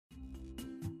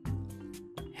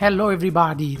Hello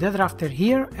everybody, the Drafter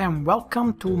here and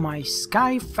welcome to my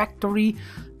Sky Factory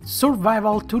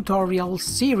survival tutorial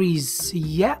series.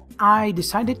 Yeah, I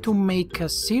decided to make a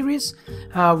series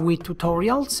with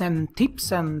tutorials and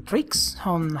tips and tricks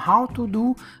on how to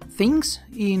do things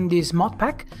in this mod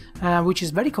pack, which is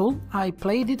very cool. I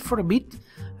played it for a bit.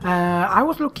 I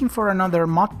was looking for another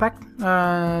mod pack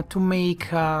to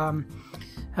make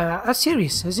a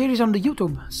series on the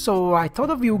YouTube, so I thought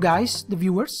of you guys, the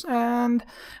viewers, and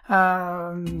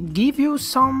give you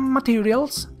some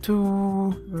materials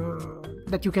to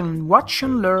that you can watch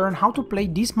and learn how to play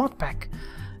this mod pack.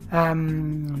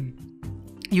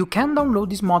 You can download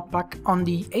this mod pack on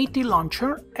the AT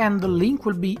launcher and the link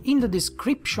will be in the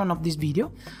description of this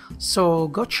video, so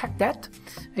go check that.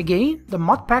 Again, the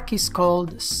mod pack is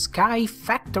called Sky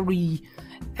Factory,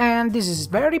 and this is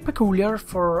very peculiar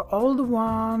for all of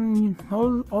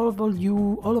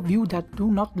you that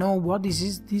do not know what this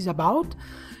is about.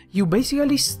 You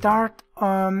basically start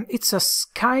it's a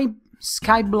sky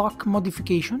block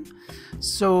modification,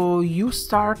 so you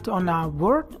start on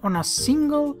a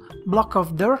single block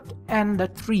of dirt and a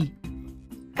tree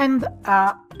and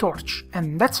a torch,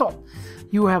 and that's all.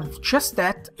 You have just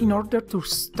that in order to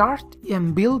start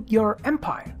and build your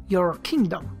empire, your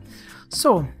kingdom.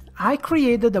 So I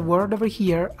created a world over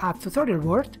here, a tutorial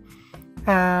world,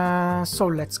 so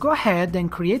let's go ahead and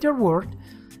create your world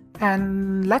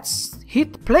and let's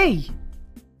hit play.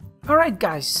 Alright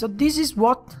guys, so this is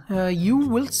what you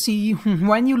will see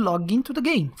when you log into the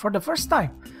game for the first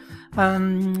time.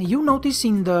 You notice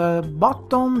in the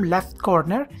bottom left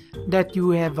corner that you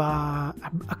have a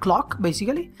clock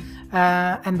basically,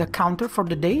 and a counter for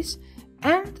the days,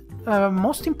 and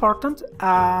most important,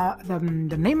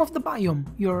 the name of the biome,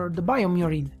 the biome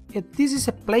you're in. This is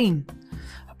a plain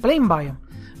biome.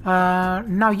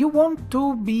 Now you want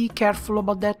to be careful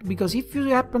about that, because if you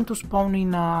happen to spawn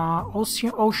in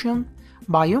ocean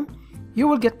biome, you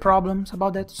will get problems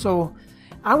about that. So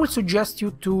I will suggest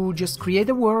you to just create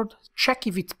a world, check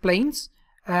if it's plains,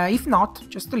 if not,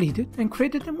 just delete it and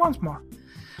create it once more.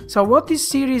 So what this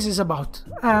series is about,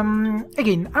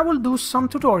 again, I will do some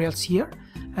tutorials here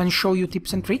and show you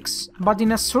tips and tricks, but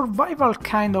in a survival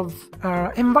kind of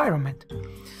environment.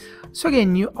 So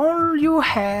again, all you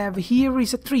have here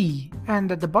is a tree,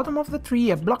 and at the bottom of the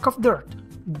tree a block of dirt.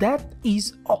 That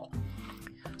is all.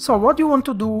 So what you want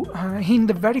to do in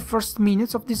the very first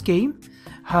minutes of this game,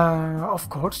 of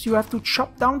course you have to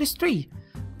chop down this tree,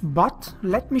 but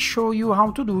let me show you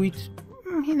how to do it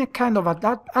in a kind of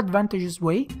advantageous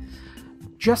way.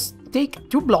 Just take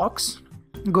 2 blocks,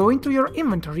 go into your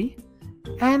inventory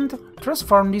and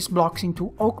transform these blocks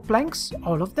into oak planks,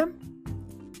 all of them.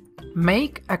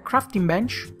 Make a crafting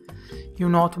bench, you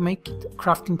know how to make it,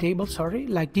 crafting table, sorry,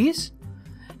 like this,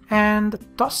 and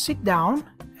toss it down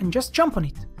and just jump on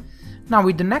it. Now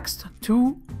with the next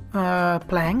 2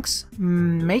 planks,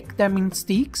 make them in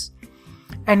sticks,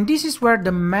 and this is where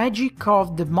the magic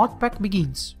of the mod pack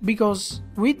begins, because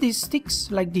with these sticks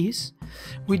like this,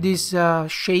 with this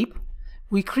shape,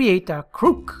 we create a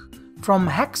crook from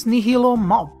Ex Nihilo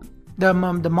mod, the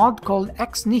mod called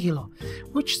Ex Nihilo,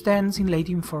 which stands in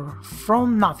Latin for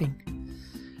from nothing.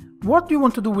 What do you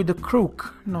want to do with the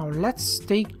crook? Now let's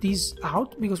take these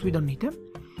out because we don't need them.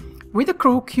 With the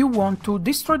crook you want to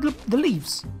destroy the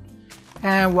leaves.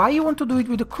 And why you want to do it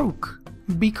with the crook?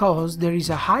 Because there is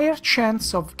a higher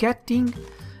chance of getting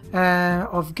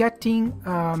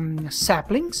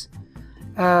saplings,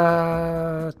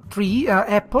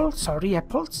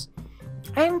 apples,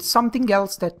 and something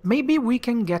else that maybe we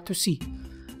can get to see.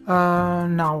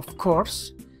 Now of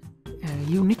course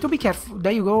you need to be careful.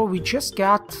 There you go, we just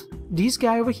got this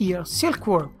guy over here,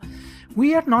 silkworm.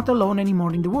 We are not alone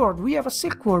anymore in the world, we have a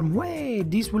silkworm. Wait,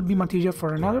 this will be material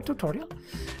for another tutorial.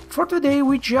 For today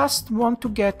we just want to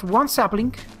get 1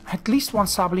 sapling, at least 1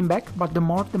 sapling back, but the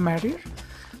more the merrier.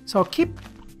 So keep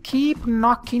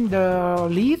knocking the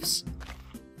leaves,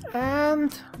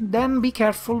 and then be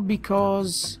careful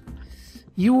because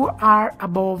you are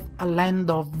above a land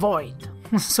of void,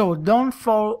 so don't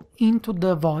fall into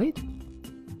the void.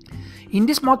 In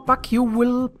this mod pack you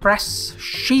will press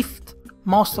shift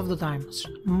most of the time,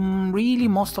 really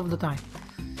most of the time.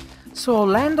 So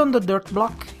land on the dirt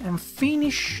block and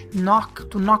finish to knock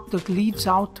the leaves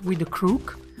out with the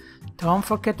crook. Don't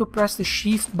forget to press the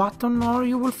shift button or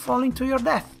you will fall into your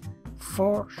death,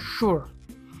 for sure.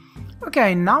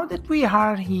 Okay, now that we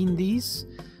are in this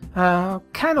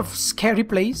kind of scary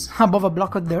place above a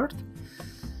block of dirt,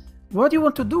 what you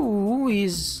want to do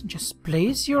is just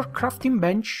place your crafting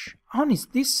bench on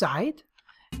this side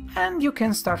and you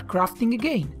can start crafting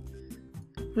again.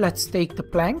 Let's take the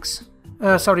planks,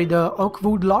 the oak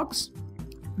wood logs,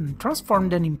 transform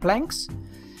them in planks,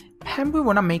 and we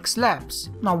want to make slabs.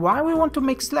 Now, why we want to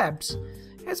make slabs?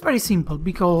 It's very simple,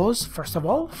 because first of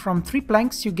all, from 3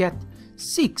 planks you get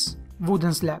 6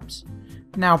 wooden slabs.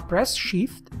 Now press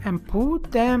shift and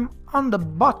put them on the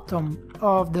bottom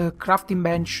of the crafting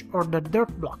bench or the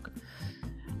dirt block.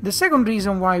 The second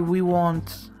reason why we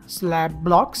want slab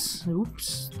blocks,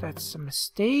 oops, that's a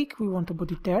mistake, we want to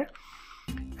put it there,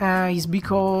 is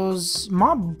because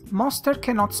monster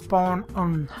cannot spawn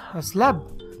on a slab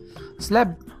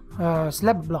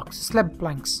blocks, slab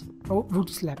planks, or wood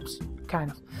slabs,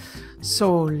 kind of.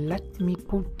 So let me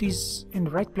put this in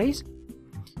the right place,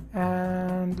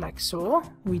 and like so.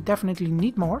 We definitely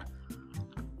need more.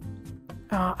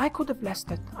 I could have left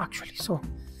that actually, so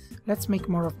let's make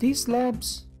more of these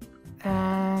slabs.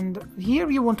 And here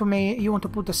you want to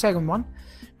put the second one,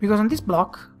 because on this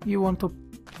block you want to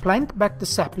plant back the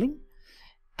sapling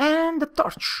and the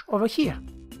torch over here.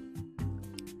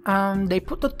 They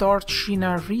put the torch in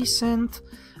a recent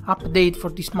update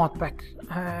for this mod pack,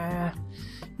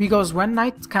 because when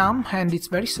night comes, and it's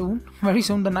very soon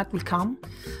the night will come.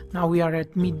 Now we are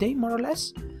at midday more or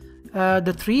less.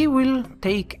 The tree will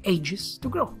take ages to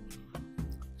grow.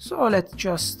 So let's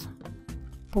just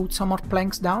put some more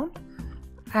planks down.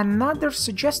 Another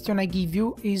suggestion I give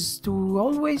you is to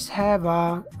always have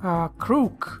a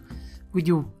crook with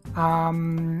you,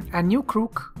 a new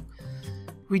crook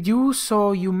with you,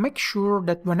 so you make sure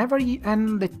that whenever you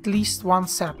end at least one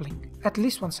sapling.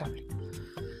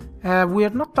 We are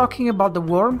not talking about the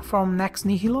worm from Ex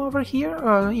Nihilo over here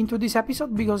into this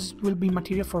episode, because it will be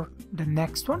material for the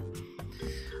next one.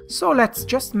 So let's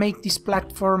just make this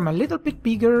platform a little bit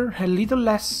bigger, a little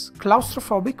less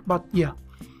claustrophobic, but yeah.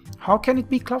 How can it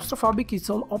be claustrophobic? It's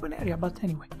all open area, but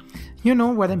anyway, you know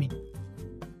what I mean.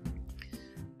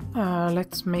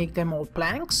 Let's make them all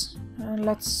planks, and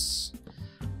let's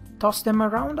toss them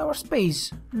around our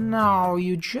space. Now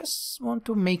you just want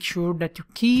to make sure that you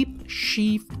keep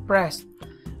shift pressed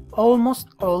almost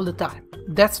all the time.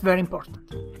 That's very important.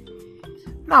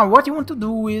 Now what you want to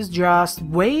do is just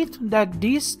wait that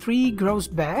this tree grows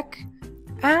back,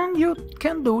 and you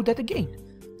can do that again.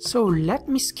 So let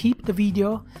me skip the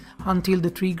video until the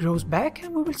tree grows back,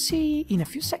 and we will see in a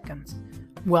few seconds.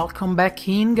 Welcome back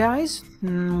in, guys.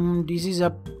 This is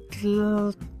a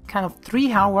kind of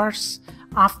 3 hours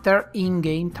after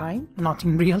in-game time, not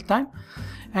in real time,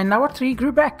 and our tree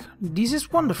grew back. This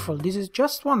is wonderful, this is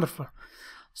just wonderful.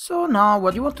 So now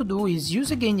what you want to do is use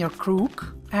again your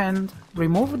crook and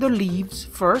remove the leaves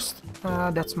first.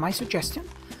 That's my suggestion.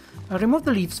 Remove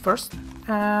the leaves first.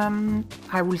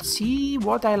 I will see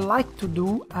what I like to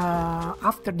do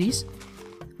after this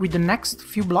with the next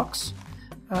few blocks.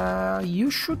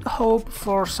 You should hope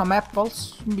for some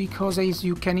apples, because as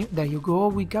you can, there you go,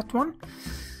 we got one.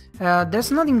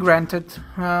 There's nothing granted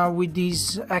with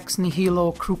this Ex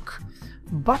Nihilo crook,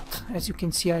 but as you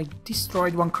can see, I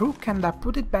destroyed one crook and I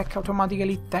put it back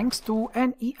automatically thanks to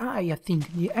NEI, I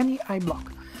think, the NEI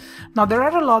block. Now there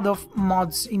are a lot of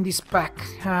mods in this pack.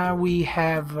 We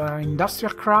have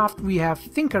Industrial Craft, we have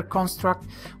Thinker Construct,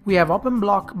 we have Open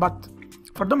Block, but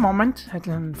for the moment,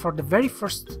 and for the very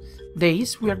first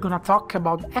days, we are gonna talk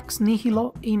about Ex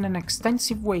Nihilo in an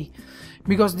extensive way,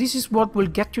 because this is what will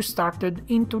get you started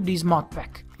into this mod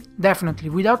pack. Definitely,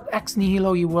 without Ex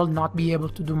Nihilo you will not be able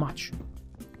to do much.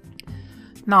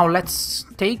 Now let's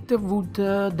take the wood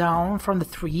down from the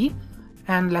tree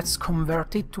and let's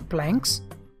convert it to planks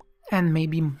and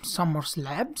maybe some more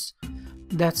slabs.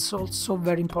 That's also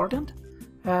very important.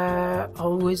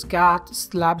 Always got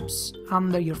slabs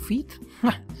under your feet.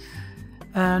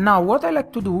 Now what I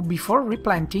like to do before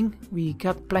replanting, we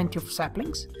got plenty of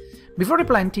saplings. Before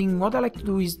replanting, what I like to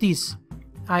do is this.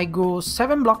 I go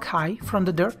 7 blocks high from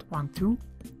the dirt. 1, 2,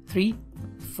 3,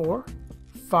 4,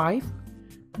 5.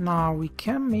 Now we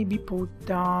can maybe put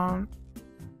down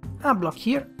a block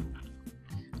here.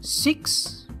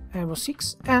 6, it was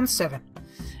 6 and 7.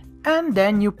 And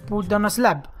then you put down a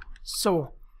slab.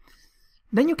 So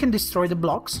then you can destroy the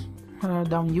blocks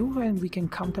down you, and we can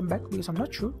count them back because I'm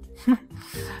not sure.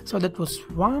 So that was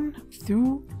 1,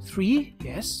 2, 3.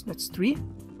 Yes, that's 3.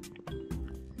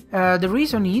 The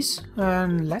reason is,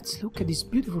 let's look at this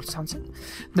beautiful sunset.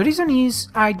 The reason is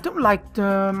I don't like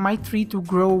my tree to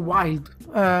grow wild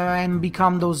and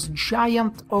become those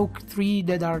giant oak trees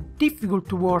that are difficult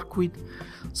to work with.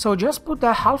 So just put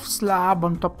a half slab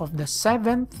on top of the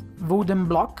 7th wooden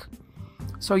block.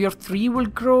 So your tree will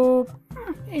grow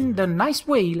in the nice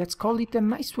way, let's call it a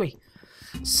nice way.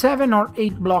 7 or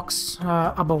 8 blocks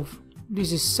above.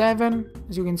 This is 7,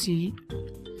 as you can see.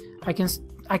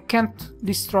 I can't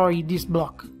destroy this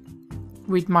block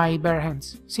with my bare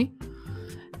hands, see?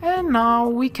 And now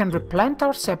we can replant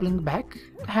our sapling back,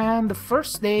 and the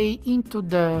first day into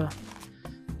the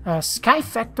Sky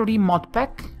Factory mod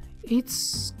pack,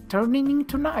 it's turning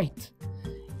into night.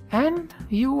 And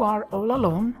you are all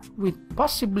alone with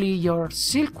possibly your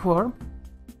silkworm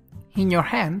in your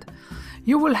hand.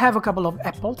 You will have a couple of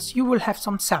apples, you will have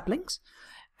some saplings.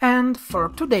 And for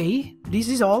today, this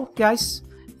is all, guys.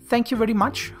 Thank you very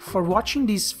much for watching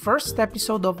this first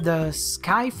episode of the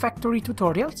Sky Factory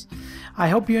tutorials. I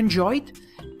hope you enjoyed,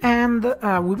 and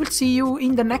we will see you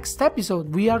in the next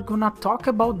episode. We are gonna talk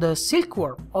about the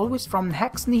silkworm, always from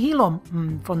Ex Nihilo,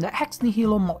 from the Ex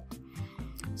Nihilo mod.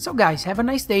 So guys, have a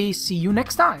nice day, see you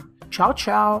next time. Ciao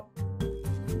ciao!